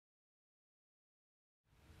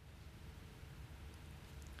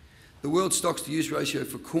The world stocks-to-use ratio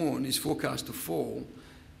for corn is forecast to fall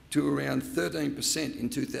to around 13% in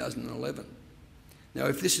 2011. Now,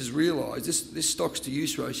 if this is realised, this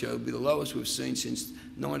stocks-to-use ratio will be the lowest we've seen since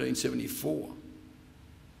 1974.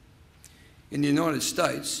 In the United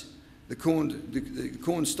States, the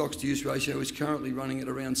corn stocks-to-use ratio is currently running at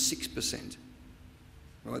around 6%.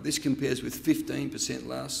 Right, this compares with 15%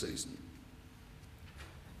 last season.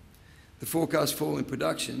 The forecast fall in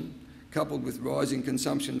production, coupled with rising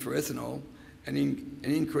consumption for ethanol and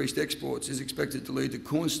increased exports, is expected to lead to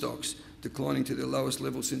corn stocks declining to their lowest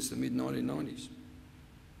level since the mid-1990s.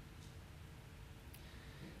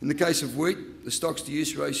 In the case of wheat, the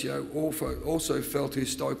stocks-to-use ratio also fell to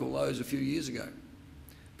historical lows a few years ago,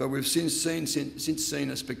 but we've since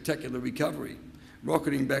seen a spectacular recovery,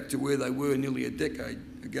 rocketing back to where they were nearly a decade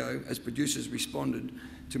ago as producers responded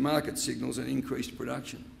to market signals and increased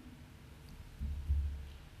production.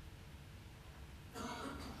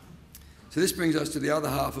 So this brings us to the other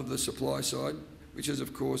half of the supply side, which is,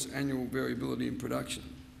 of course, annual variability in production.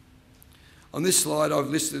 On this slide, I've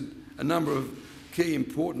listed a number of key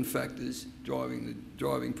important factors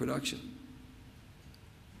driving production.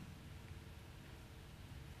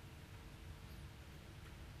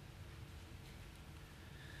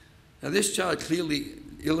 Now, this chart clearly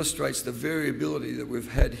illustrates the variability that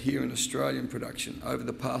we've had here in Australian production over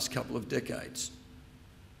the past couple of decades.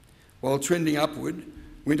 While trending upward,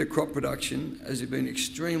 winter crop production has been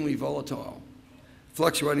extremely volatile,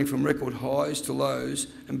 fluctuating from record highs to lows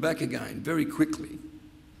and back again very quickly.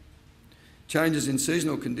 Changes in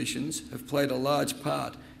seasonal conditions have played a large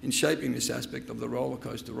part in shaping this aspect of the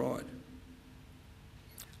rollercoaster ride.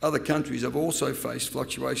 Other countries have also faced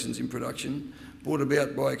fluctuations in production brought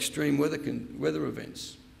about by extreme weather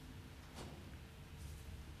events.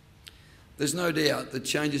 There's no doubt that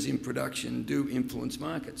changes in production do influence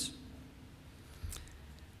markets.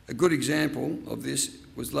 A good example of this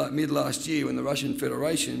was mid-last year when the Russian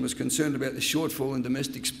Federation was concerned about the shortfall in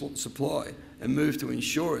domestic supply and moved to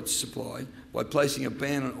ensure its supply by placing a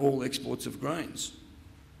ban on all exports of grains.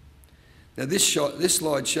 Now this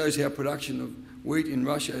slide shows how production of wheat in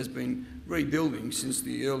Russia has been rebuilding since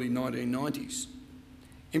the early 1990s.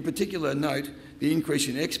 In particular, note the increase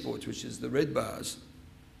in exports, which is the red bars,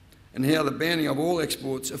 and how the banning of all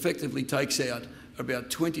exports effectively takes out about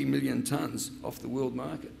 20 million tonnes off the world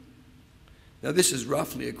market. Now, this is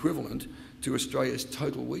roughly equivalent to Australia's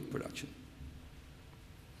total wheat production.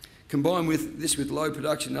 Combined with low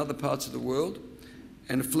production in other parts of the world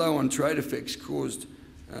and flow-on trade effects caused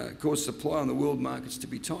supply on the world markets to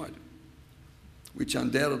be tight, which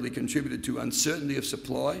undoubtedly contributed to uncertainty of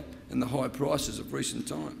supply and the high prices of recent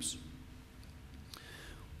times.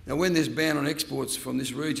 Now, when this ban on exports from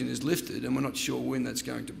this region is lifted, and we're not sure when that's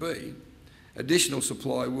going to be, additional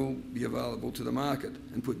supply will be available to the market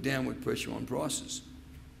and put downward pressure on prices.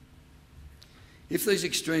 If these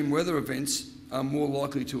extreme weather events are more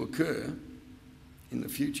likely to occur in the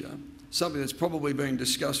future, something that's probably being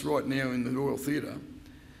discussed right now in the Royal Theatre,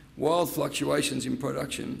 wild fluctuations in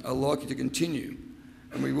production are likely to continue,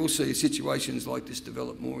 and we will see situations like this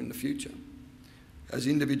develop more in the future as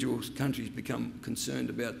individual countries become concerned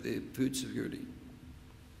about their food security.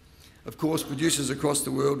 Of course, producers across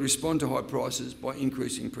the world respond to high prices by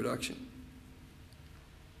increasing production.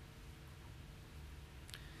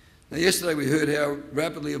 Now, yesterday we heard how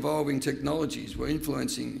rapidly evolving technologies were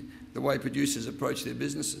influencing the way producers approach their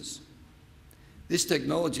businesses. This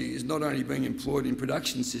technology is not only being employed in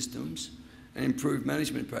production systems and improved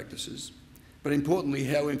management practices, but importantly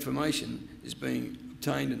how information is being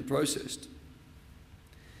obtained and processed.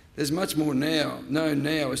 There's much more known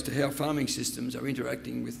now as to how farming systems are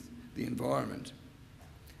interacting with the environment.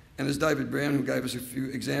 And as David Brown, who gave us a few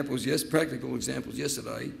examples, practical examples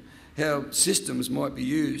yesterday, how systems might be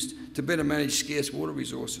used to better manage scarce water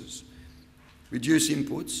resources, reduce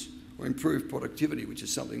inputs, or improve productivity, which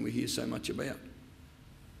is something we hear so much about.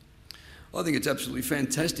 I think it's absolutely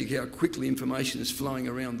fantastic how quickly information is flowing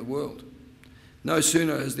around the world. No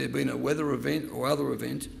sooner has there been a weather event or other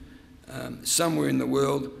event somewhere in the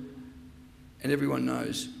world, and everyone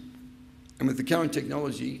knows. And with the current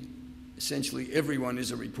technology, essentially everyone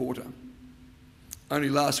is a reporter. Only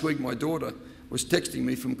last week my daughter was texting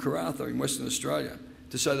me from Karratha in Western Australia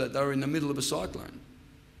to say that they were in the middle of a cyclone.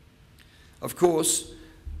 Of course,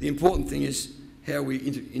 the important thing is how we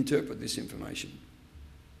interpret this information.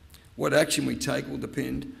 What action we take will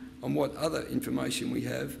depend on what other information we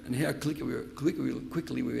have and how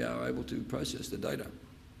quickly we are able to process the data.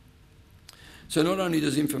 So not only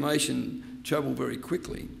does information travel very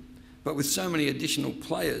quickly, but with so many additional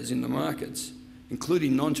players in the markets,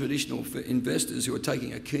 including non-traditional investors who are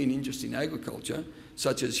taking a keen interest in agriculture,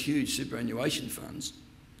 such as huge superannuation funds,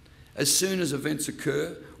 as soon as events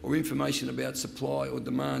occur or information about supply or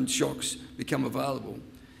demand shocks become available,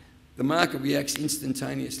 the market reacts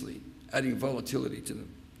instantaneously, adding volatility to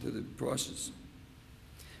the prices.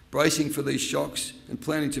 Bracing for these shocks and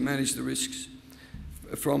planning to manage the risks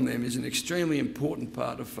from them is an extremely important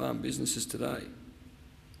part of farm businesses today.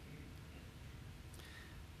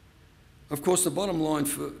 Of course, the bottom line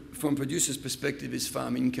from producers' perspective is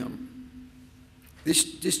farm income.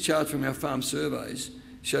 This chart from our farm surveys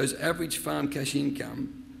shows average farm cash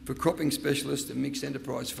income for cropping specialist and mixed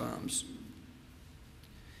enterprise farms.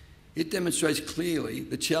 It demonstrates clearly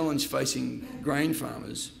the challenge facing grain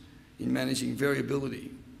farmers in managing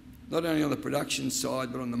variability, not only on the production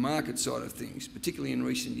side but on the market side of things, particularly in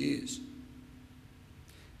recent years.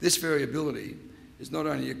 This variability is not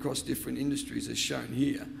only across different industries as shown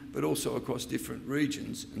here, but also across different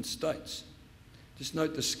regions and states. Just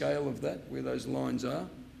note the scale of that, where those lines are.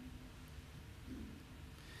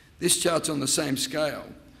 This chart's on the same scale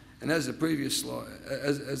and as the previous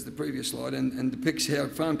slide, and depicts how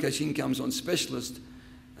farm cash incomes on specialist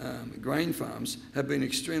grain farms have been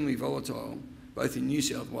extremely volatile, both in New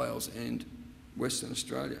South Wales and Western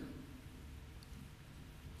Australia.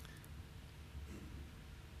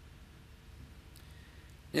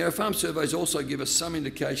 Now, our farm surveys also give us some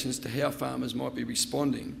indications to how farmers might be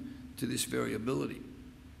responding to this variability.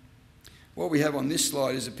 What we have on this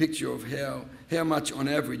slide is a picture of how much on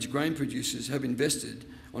average grain producers have invested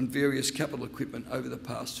on various capital equipment over the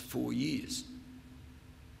past 4 years.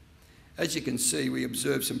 As you can see, we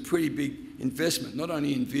observe some pretty big investment, not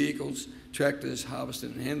only in vehicles, tractors,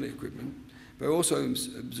 harvesting and handling equipment, but also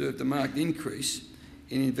observed a marked increase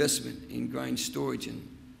in investment in grain storage and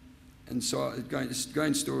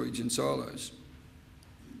grain storage and silos.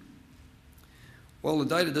 While the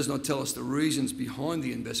data does not tell us the reasons behind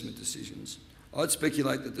the investment decisions, I'd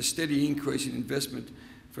speculate that the steady increase in investment,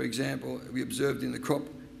 for example, we observed in the crop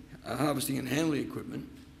harvesting and handling equipment,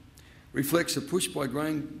 reflects a push by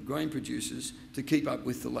grain producers to keep up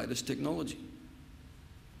with the latest technology.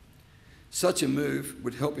 Such a move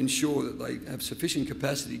would help ensure that they have sufficient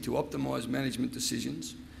capacity to optimise management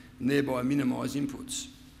decisions and thereby minimise inputs,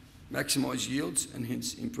 maximise yields and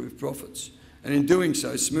hence improve profits, and in doing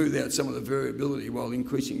so smooth out some of the variability while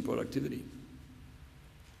increasing productivity.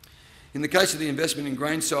 In the case of the investment in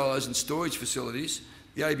grain silos and storage facilities,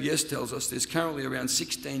 the ABS tells us there's currently around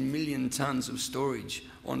 16 million tonnes of storage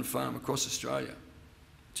on farm across Australia,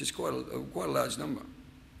 which is quite a large number.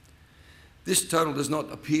 This total does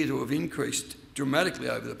not appear to have increased dramatically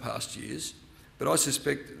over the past years, but I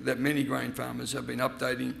suspect that many grain farmers have been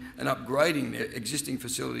updating and upgrading their existing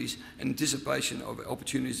facilities in anticipation of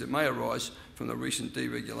opportunities that may arise from the recent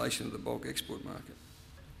deregulation of the bulk export market.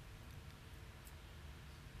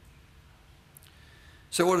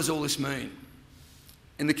 So what does all this mean?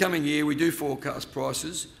 In the coming year, we do forecast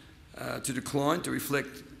prices to decline, to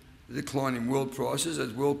reflect the decline in world prices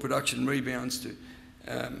as world production rebounds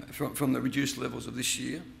from the reduced levels of this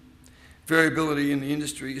year. Variability in the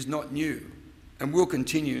industry is not new and will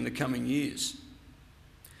continue in the coming years.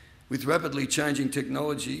 With rapidly changing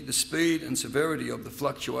technology, the speed and severity of the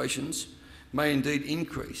fluctuations may indeed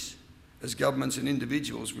increase as governments and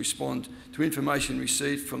individuals respond to information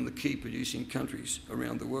received from the key producing countries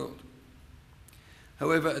around the world.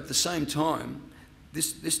 However, at the same time,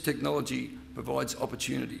 this technology provides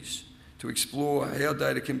opportunities to explore how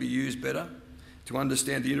data can be used better, to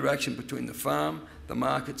understand the interaction between the farm, the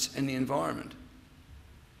markets and the environment.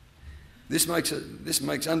 This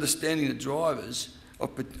makes understanding the drivers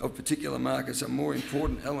of particular markets a more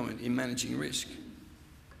important element in managing risk.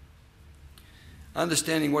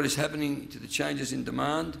 Understanding what is happening to the changes in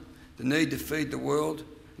demand, the need to feed the world,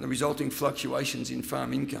 and the resulting fluctuations in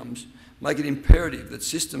farm incomes make it imperative that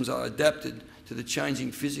systems are adapted to the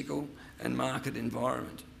changing physical and market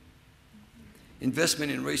environment.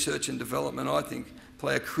 Investment in research and development, I think,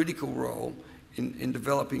 play a critical role in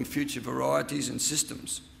developing future varieties and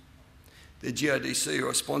systems. The GRDC, who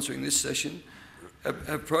are sponsoring this session,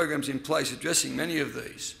 have programs in place addressing many of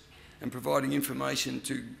these and providing information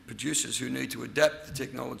to producers who need to adapt the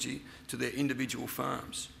technology to their individual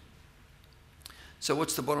farms. So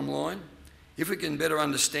what's the bottom line? If we can better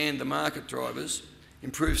understand the market drivers,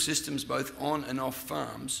 improve systems both on and off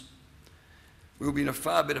farms, we'll be in a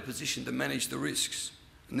far better position to manage the risks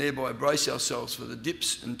and thereby brace ourselves for the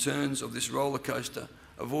dips and turns of this roller coaster,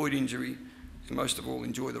 avoid injury, and most of all,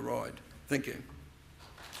 enjoy the ride. Thank you.